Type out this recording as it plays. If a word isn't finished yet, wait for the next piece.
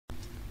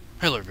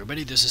Hello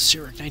everybody, this is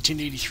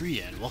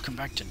Ch.3 and welcome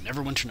back to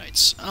Neverwinter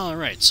Nights.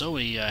 Alright, so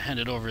we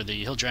handed over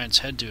the Hill Giant's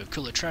head to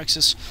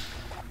Akulatraxis.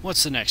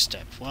 What's the next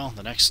step? Well,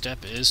 the next step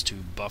is to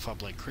buff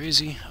up like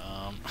crazy.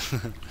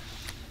 Yeah,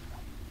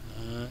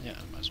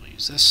 might as well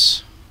use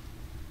this.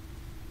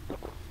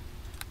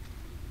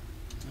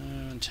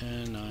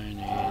 10, 9,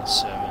 8,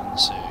 7,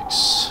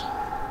 6.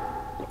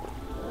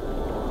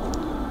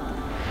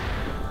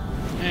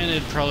 And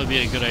it'd probably be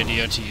a good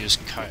idea to use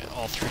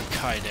all 3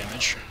 Kai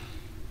damage.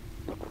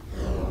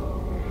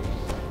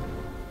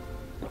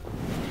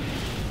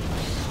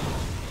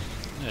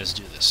 Let's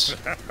do this.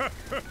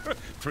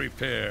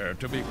 Prepare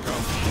to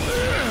become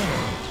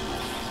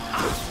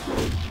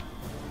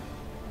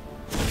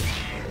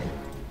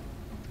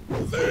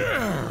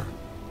Lair.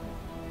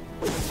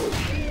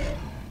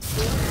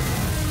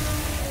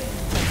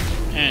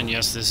 And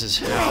yes, this is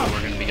how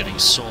we're going to be getting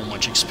so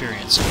much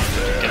experience in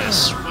order to get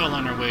us well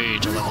on our way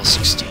to level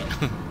 16.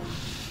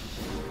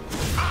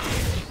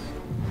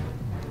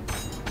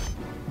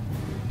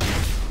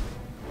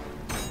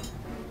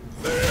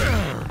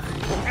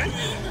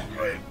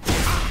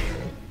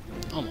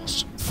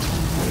 Almost.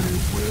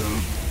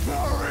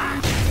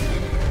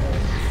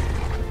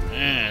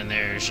 And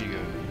there she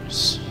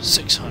goes.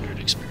 600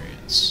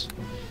 experience.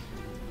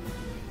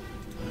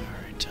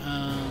 Alright,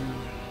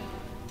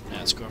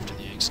 let's go after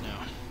the eggs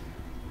now.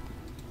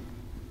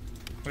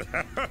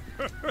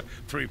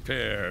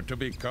 Prepare to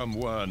become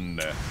one.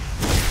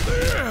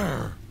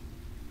 There.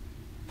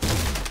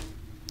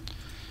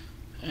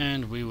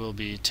 And we will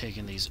be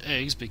taking these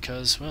eggs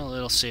because, well,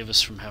 it'll save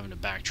us from having to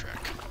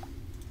backtrack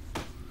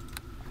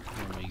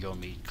when we go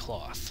meet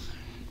Cloth.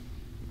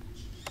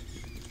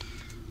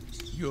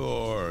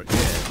 Your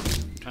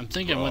I'm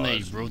thinking when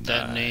they wrote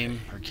that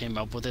name or came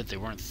up with it, they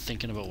weren't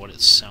thinking about what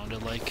it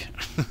sounded like.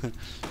 Ooh,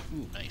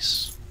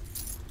 nice.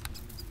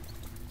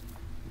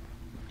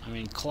 I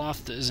mean,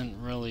 Cloth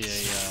isn't really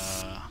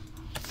a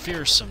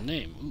fearsome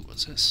name. Ooh,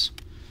 what's this?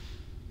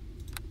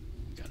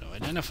 Got to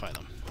identify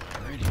them.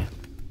 Alrighty.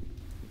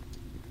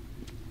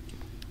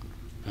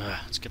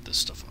 Let's get this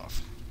stuff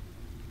off.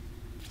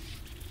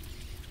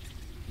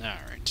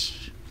 Alright.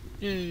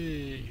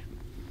 Yay!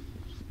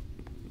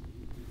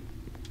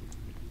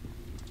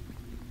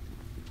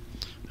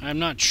 I'm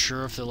not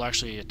sure if they'll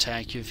actually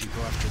attack you if you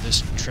go after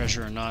this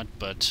treasure or not,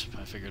 but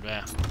I figured,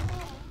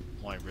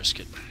 why risk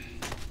it?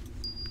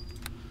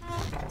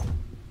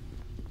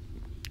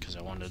 Because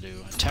I wanted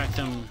to attack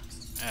them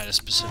at a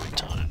specific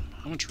time.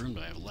 How much room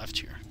do I have left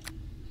here?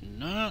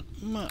 Not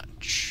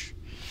much.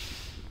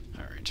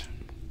 Alright.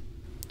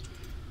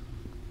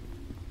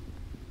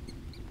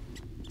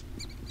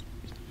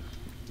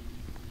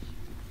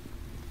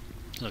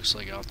 Looks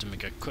like I'll have to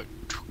make a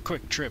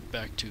quick trip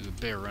back to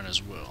Bear Run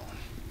as well.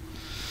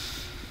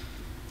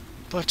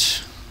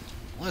 But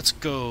let's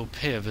go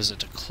pay a visit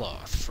to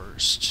Cloth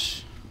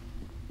first.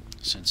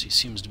 Since he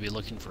seems to be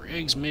looking for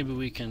eggs, maybe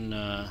we can,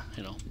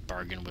 you know,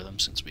 bargain with him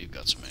since we've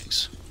got some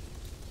eggs.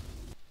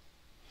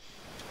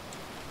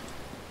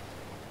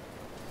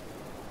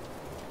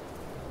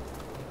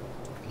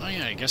 Oh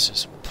yeah, I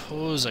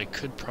suppose I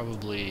could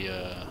probably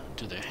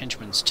do the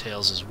henchman's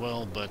tales as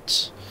well,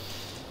 but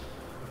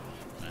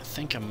I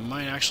think I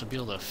might actually be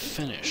able to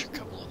finish a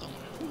couple of them.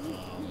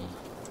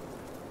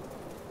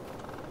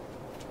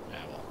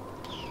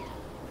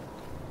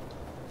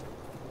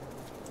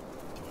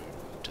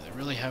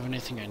 Really have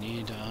anything I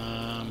need?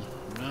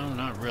 No,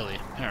 not really.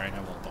 Alright, I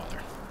won't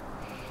bother.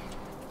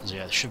 So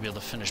yeah, I should be able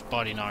to finish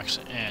Boddyknocks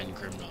and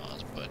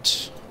Grimgnaws,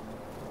 but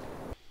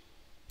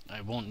I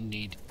won't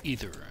need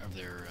either of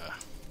their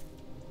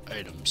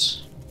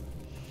items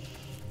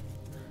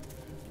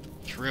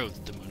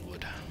throughout the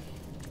Moonwood.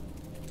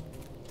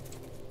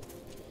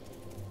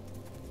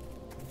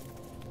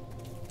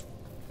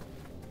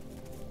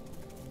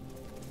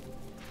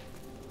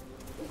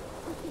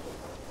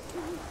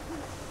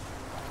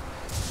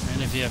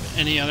 If you have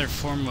any other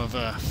form of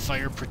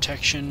fire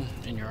protection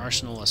in your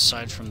arsenal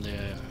aside from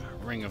the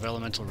Ring of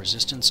Elemental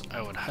Resistance,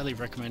 I would highly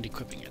recommend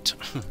equipping it.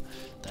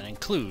 That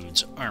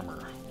includes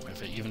armor.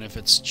 Even if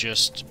it's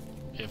just,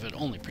 if it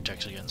only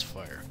protects against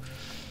fire,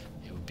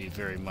 it would be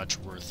very much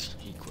worth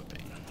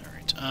equipping.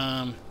 Alright,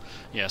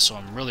 yeah, so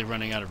I'm really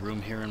running out of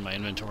room here in my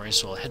inventory,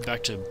 so I'll head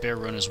back to Bear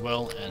Run as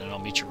well, and then I'll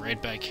meet you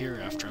right back here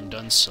after I'm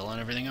done selling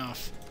everything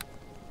off.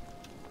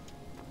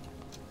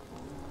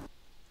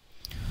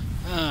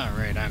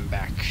 Alright, I'm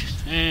back,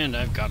 and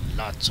I've got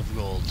lots of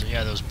gold.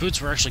 Yeah, those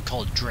boots were actually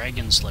called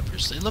dragon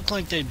slippers. They look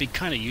like they'd be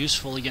kind of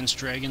useful against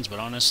dragons, but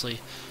honestly,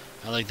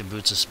 I like the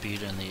boots of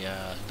speed and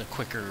the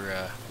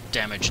quicker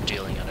damage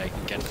dealing that I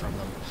can get from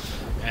them.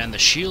 And the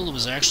shield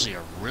was actually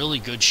a really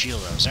good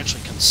shield. I was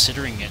actually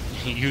considering it,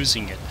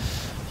 using it.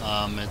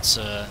 It's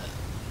I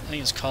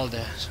think it's called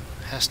the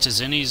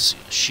Hastazini's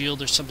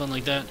shield or something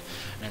like that,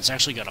 and it's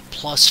actually got a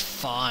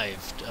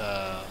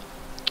 +5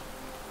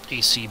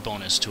 AC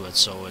bonus to it,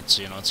 so it's,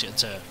 you know, it's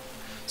a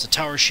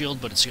tower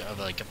shield, but it's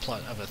like a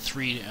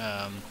 3.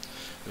 It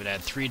would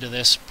add 3 to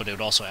this, but it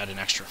would also add an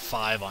extra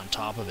 5 on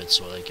top of it,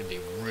 so like it'd be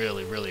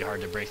really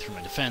hard to break through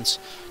my defense.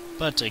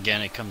 But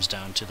again, it comes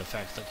down to the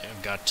fact that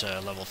I've got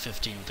level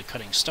 15 with the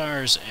cutting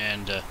stars,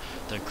 and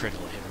the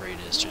critical hit rate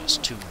is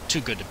just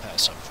too good to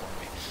pass up for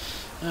me.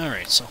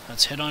 Alright, so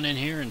let's head on in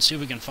here and see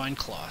if we can find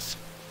cloth.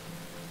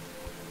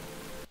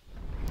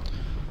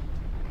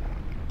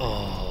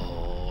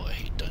 Oh, I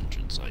hate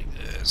dungeons like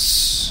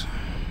this.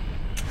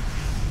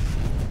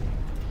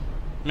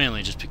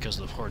 Mainly just because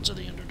of the hordes of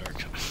the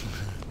Underdark.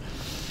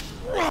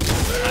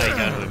 I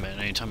gotta admit,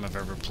 anytime I've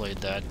ever played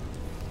that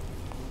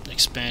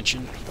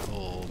expansion,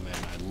 oh man,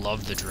 I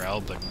love the drow,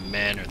 but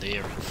man, are they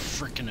ever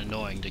freaking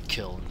annoying to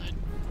kill in that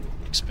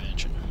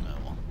expansion. Oh,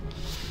 well.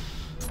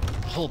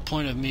 The whole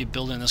point of me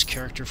building this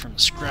character from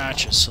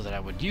scratch is so that I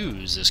would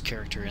use this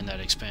character in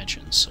that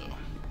expansion, so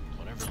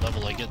whatever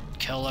level I get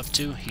Kel up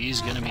to,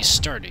 he's gonna be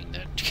starting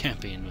that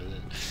campaign with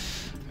it.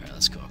 Alright,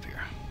 let's go up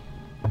here.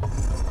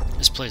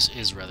 This place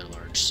is rather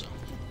large, so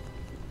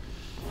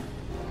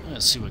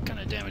let's see what kind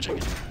of damage I can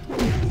do.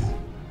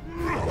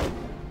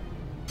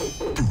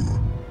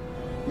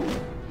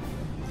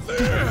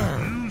 There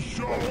you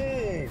shall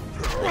perish.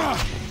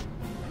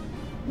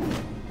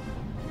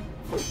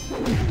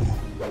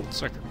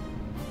 Sucker.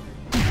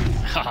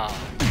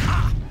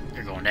 Ha!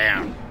 You're going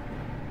down.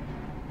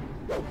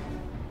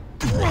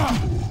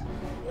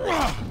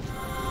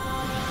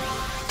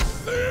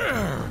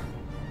 There.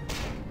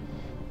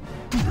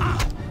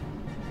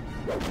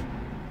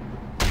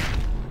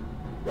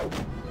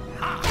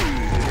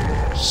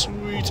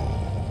 Sweet.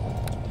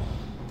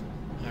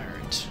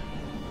 Alright.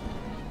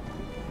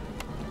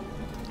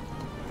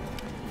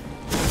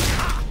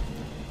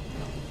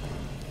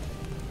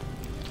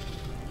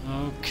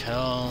 Oh,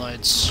 Kel,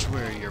 I'd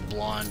swear you're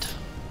blonde.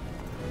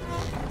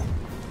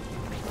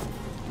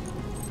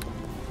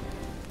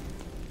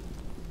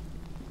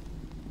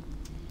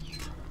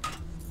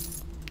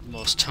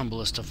 Most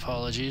humblest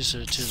apologies to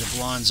the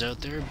blondes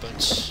out there,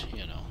 but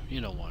you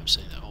know why I'm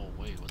saying that. Oh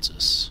wait, what's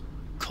this?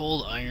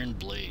 Cold iron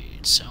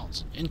blade.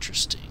 Sounds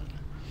interesting.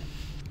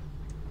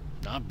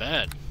 Not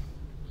bad.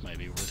 Might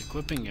be worth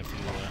equipping if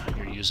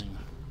you're using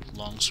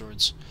long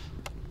swords.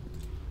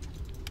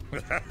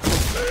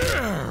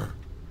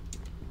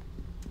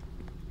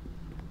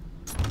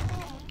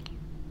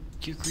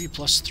 Ch.3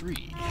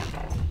 +3.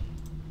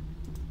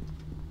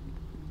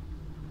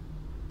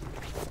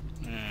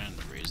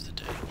 And raise the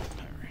dead.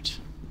 Alright.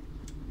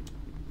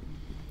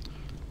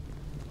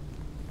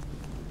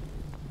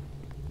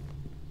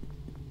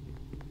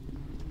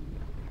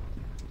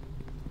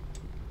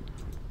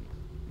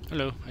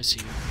 Hello, I see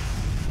you.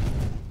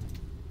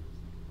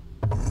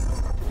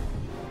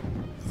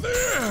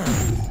 There.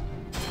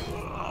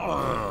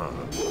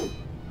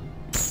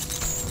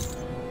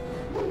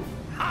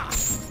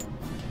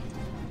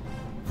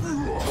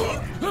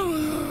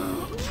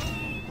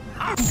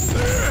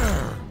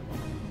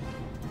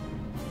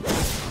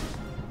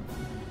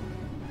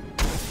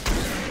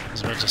 I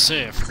was about to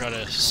say, I forgot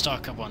to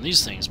stock up on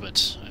these things,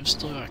 but I've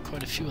still got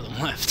quite a few of them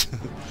left.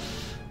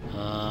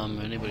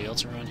 Anybody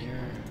else around here?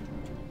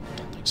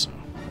 Don't think so. No,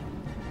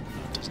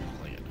 it doesn't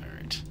look like it.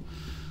 Alright.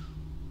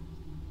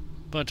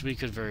 But we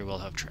could very well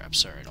have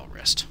traps. Alright, I'll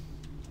rest.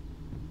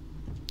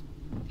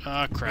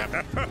 Ah, crap.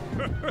 There.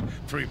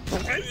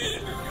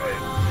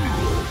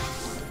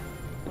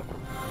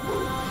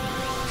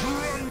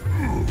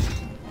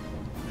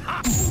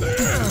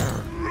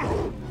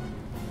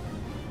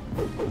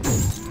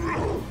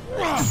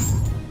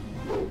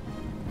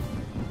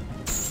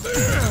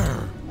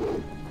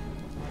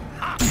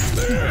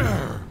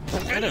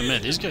 I gotta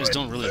admit, these guys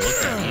don't really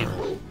look that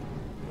evil.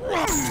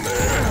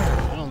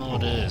 I don't know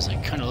what it is. They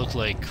kind of look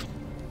like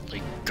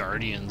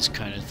guardians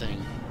kind of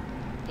thing.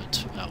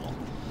 But, oh well.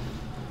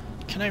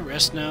 Can I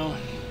rest now?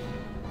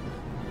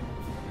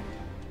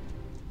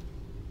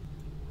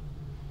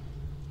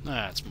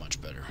 That's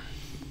much better.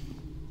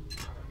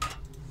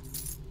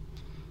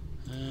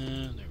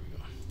 There we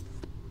go.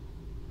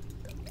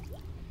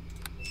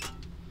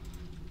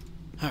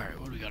 Alright,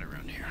 what do we got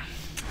around here?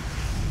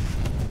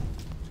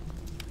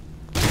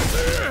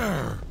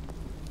 There.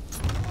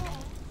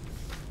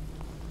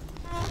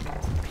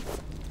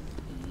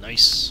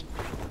 Nice.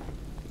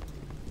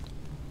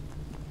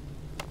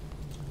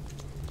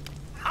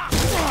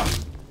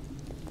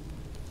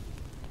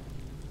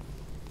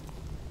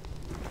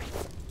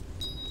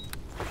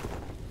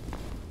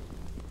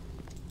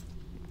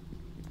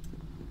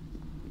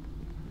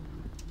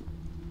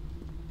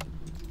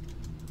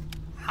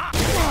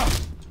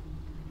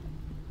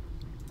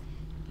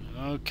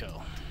 Okay.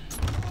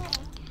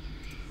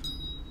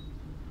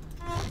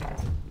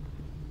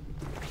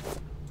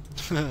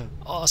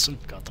 Awesome,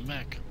 got the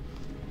mech.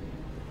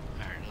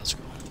 Alright, let's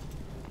go.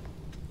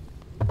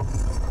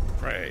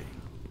 Pray.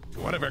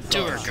 Whatever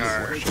To her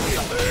car.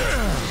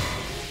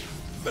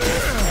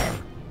 There.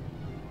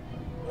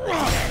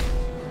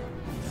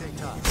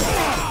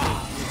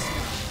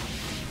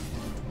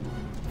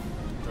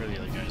 Where are the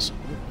other guys? Oh,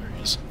 there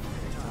he is.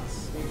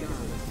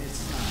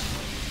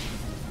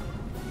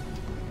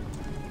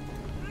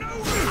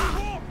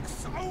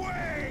 Walks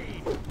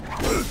away.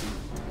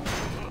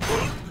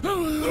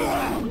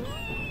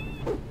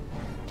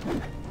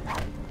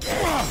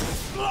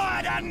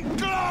 In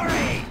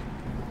glory!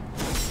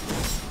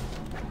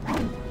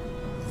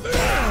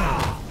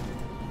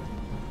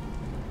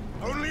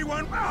 Only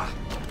one.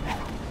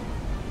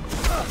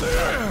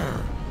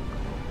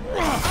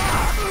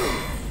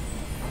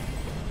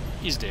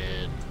 He's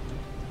dead.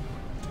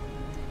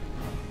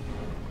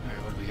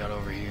 Alright, what do we got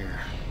over here?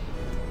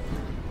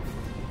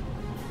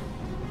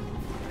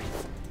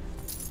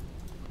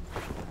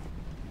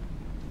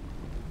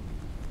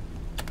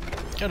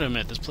 Gotta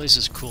admit, this place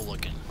is cool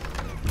looking.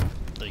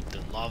 Like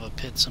the lava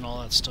pits and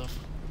all that stuff.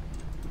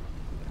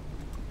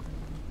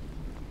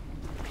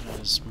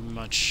 As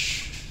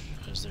much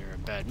as there are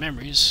bad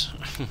memories.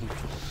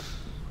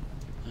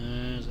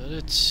 Is that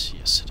it?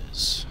 Yes, it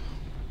is.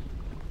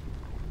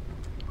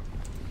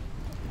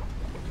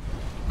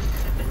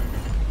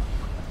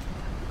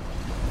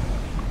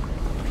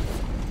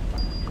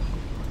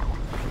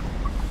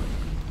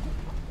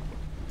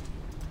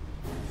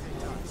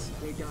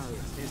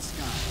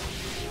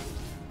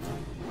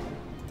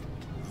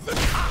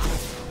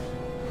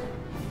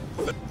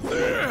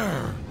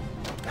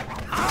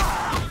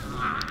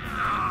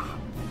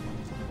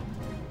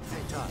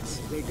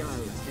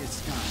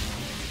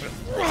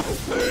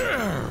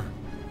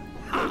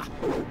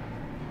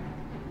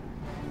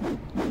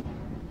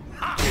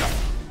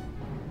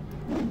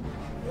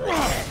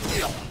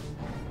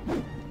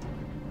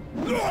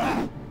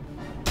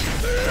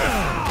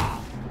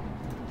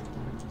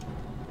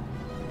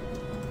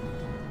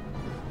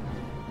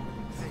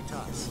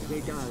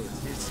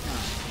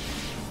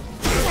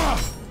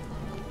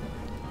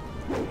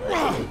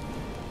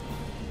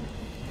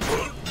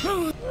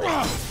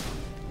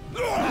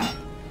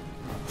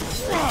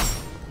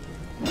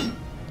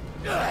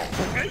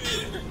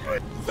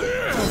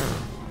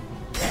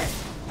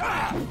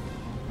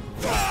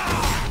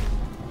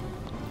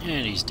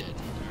 And he's dead.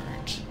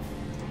 Alright.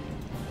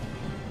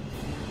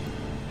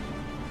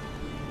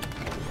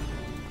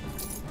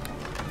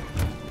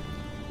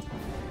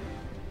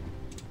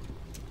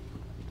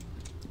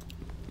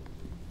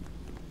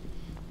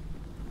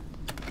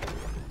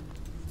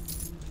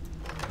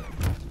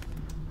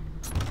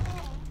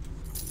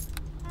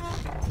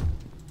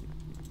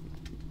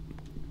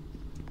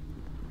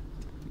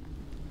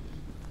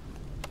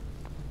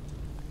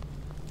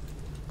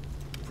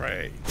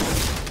 Pray,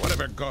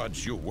 whatever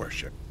gods you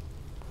worship.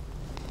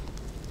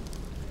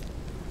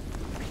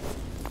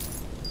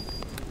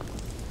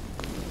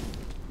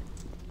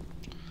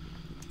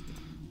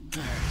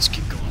 Alright, let's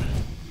keep going.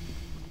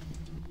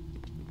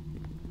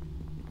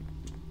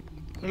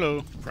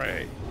 Hello.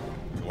 Pray,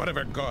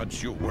 whatever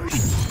gods you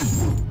worship.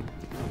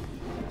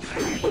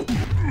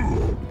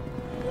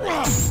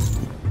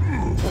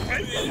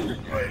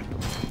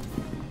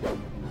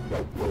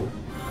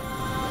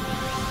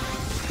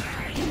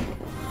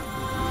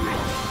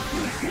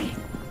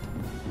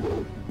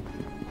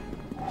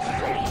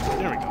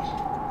 There we go.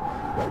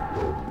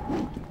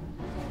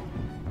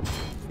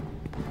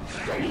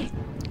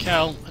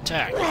 Cal,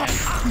 attack.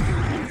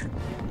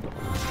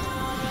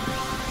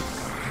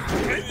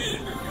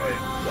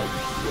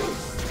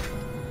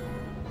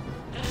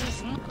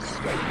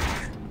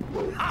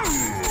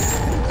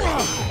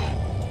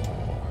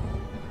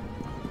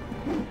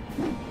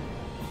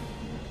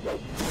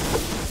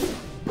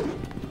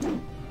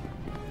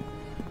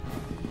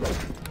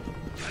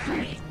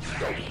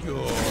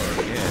 Your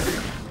end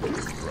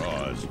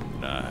draws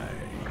nigh.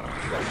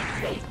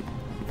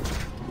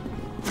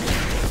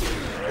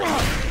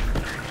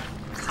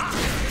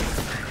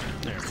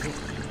 There we go.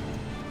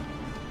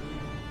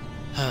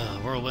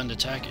 Whirlwind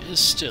attack is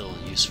still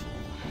useful.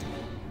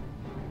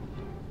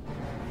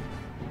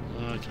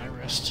 Can I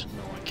rest?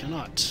 No, I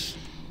cannot.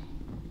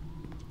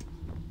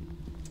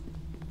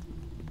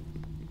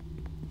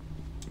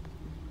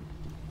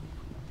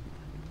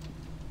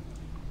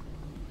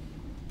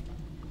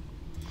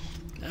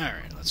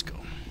 Alright, let's go.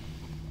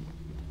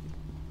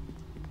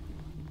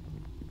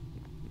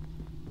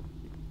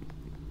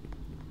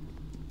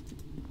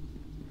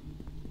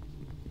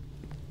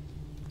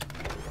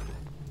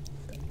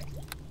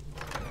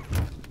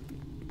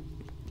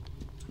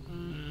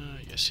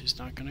 I guess he's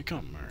not gonna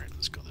come. Alright,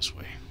 let's go this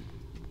way.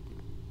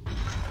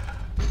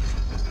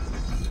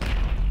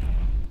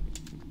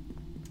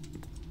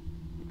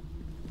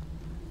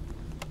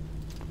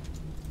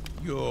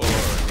 Your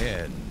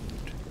end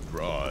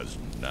draws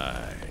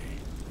nigh.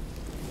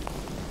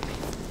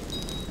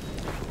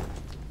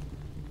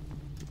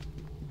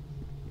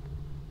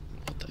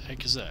 What the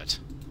heck is that?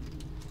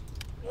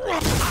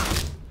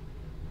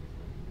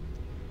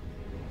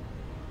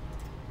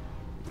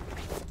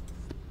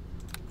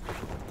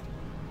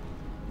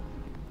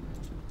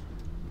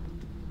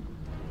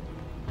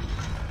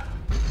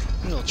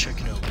 We'll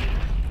check it out later.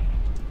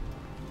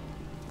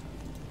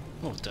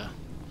 Oh, what the?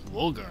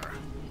 Wolgar.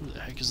 Who the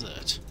heck is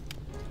that?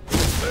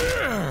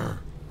 There!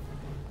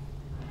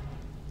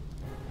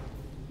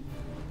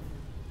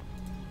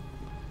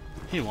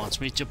 He wants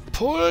me to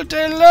pull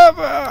the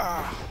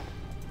lever!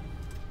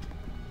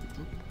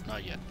 Oop,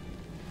 not yet.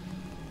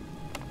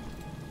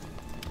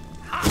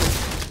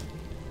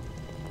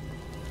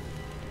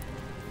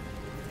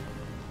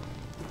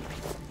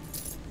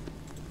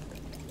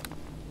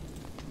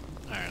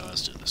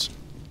 let's do this.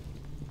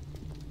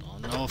 Oh,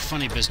 no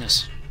funny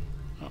business.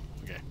 Oh,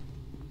 okay.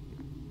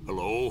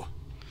 Hello?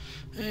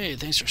 Hey,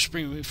 thanks for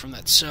springing me from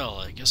that cell.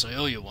 I guess I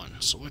owe you one.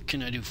 So what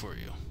can I do for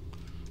you?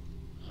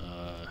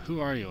 Who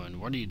are you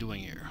and what are you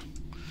doing here?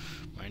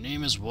 My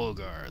name is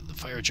Wogar. The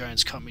fire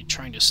giants caught me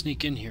trying to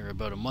sneak in here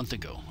about a month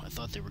ago. I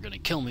thought they were going to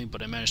kill me,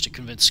 but I managed to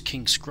convince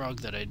King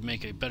Skrog that I'd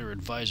make a better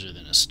advisor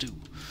than a stew.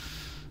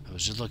 I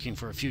was just looking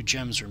for a few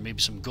gems or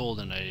maybe some gold,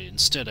 and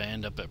instead I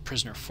end up a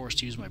prisoner forced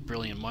to use my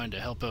brilliant mind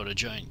to help out a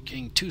giant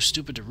king too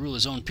stupid to rule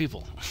his own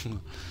people.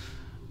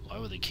 Why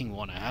would the king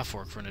want a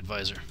half-orc for an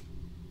advisor?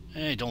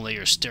 Hey, don't lay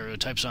your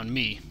stereotypes on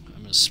me.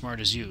 I'm as smart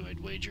as you,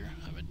 I'd wager.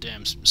 I'm a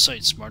damn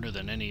sight smarter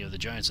than any of the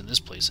giants in this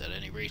place, at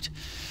any rate.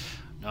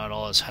 Not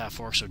all us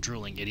half-orcs are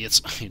drooling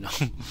idiots, you know.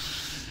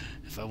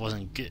 If I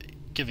wasn't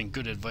giving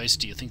good advice,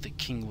 do you think the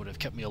king would have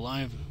kept me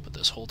alive? But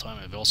this whole time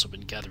I've also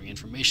been gathering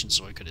information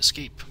so I could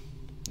escape.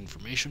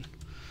 Information?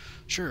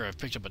 Sure, I've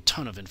picked up a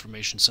ton of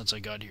information since I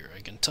got here.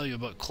 I can tell you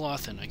about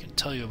cloth, and I can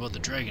tell you about the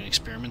dragon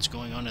experiments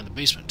going on in the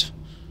basement.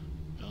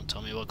 Well,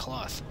 tell me about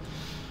cloth.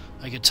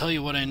 I can tell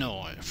you what I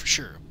know, for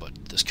sure, but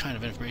this kind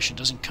of information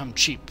doesn't come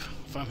cheap.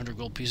 500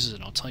 gold pieces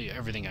and I'll tell you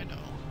everything I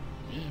know.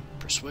 Yeah,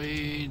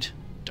 persuade...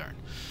 Darn.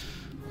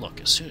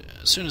 Look, as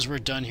soon as we're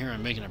done here,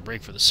 I'm making a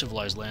break for the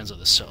civilized lands of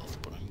the south,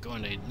 but I'm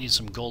going to need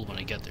some gold when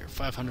I get there.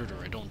 500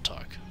 or I don't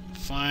talk.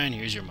 Fine,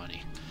 here's your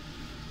money.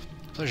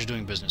 Pleasure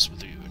doing business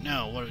with you.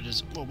 Now,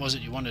 what was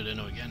it you wanted to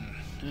know again?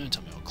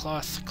 Tell me about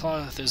cloth.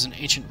 Cloth is an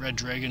ancient red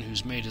dragon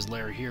who's made his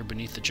lair here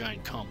beneath the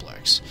giant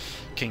complex.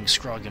 King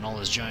Skrog and all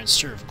his giants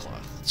serve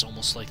Cloth. It's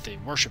almost like they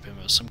worship him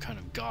as some kind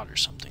of god or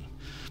something.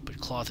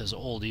 But Cloth is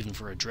old even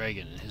for a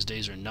dragon, and his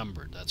days are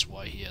numbered. That's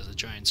why he has the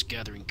giants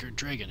gathering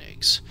dragon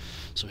eggs,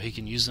 so he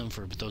can use them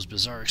for those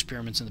bizarre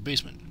experiments in the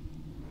basement.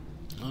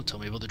 Oh, tell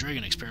me about the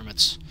dragon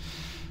experiments.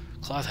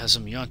 Cloth has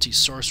some Yuan-ti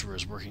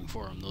sorcerers working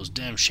for him. Those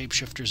damn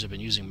shapeshifters have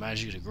been using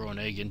magic to grow an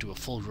egg into a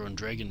full-grown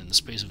dragon in the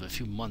space of a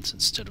few months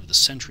instead of the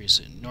centuries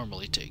it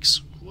normally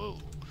takes. Whoa.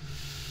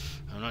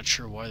 I'm not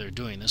sure why they're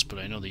doing this, but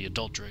I know the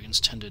adult dragons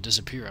tend to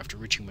disappear after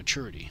reaching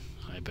maturity.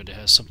 I bet it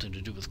has something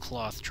to do with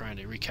Cloth trying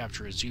to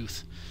recapture his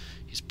youth.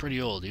 He's pretty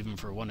old, even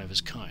for one of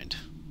his kind.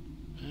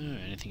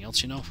 Anything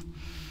else you know?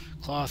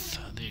 Cloth,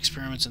 the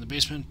experiments in the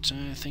basement,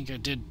 I think I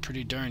did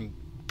pretty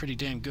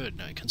damn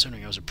good,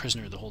 considering I was a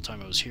prisoner the whole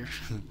time I was here.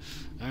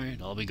 Alright,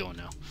 I'll be going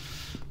now.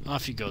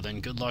 Off you go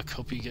then. Good luck.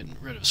 Hope you get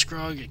rid of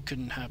Skrog. It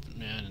couldn't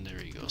happen. And there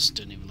he goes.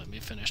 Didn't even let me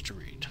finish to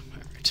read.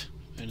 Alright.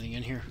 Anything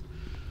in here?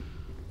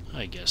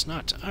 I guess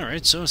not.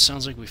 Alright, so it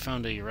sounds like we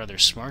found a rather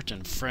smart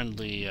and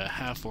friendly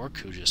half-orc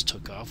who just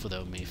took off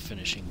without me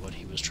finishing what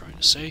he was trying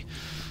to say.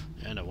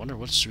 And I wonder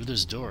what's through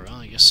this door. Well,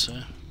 I guess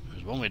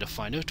there's one way to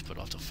find out, but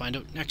I'll have to find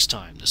out next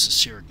time. This is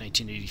Ch.3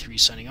 1983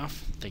 signing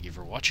off. Thank you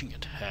for watching,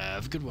 and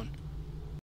have a good one.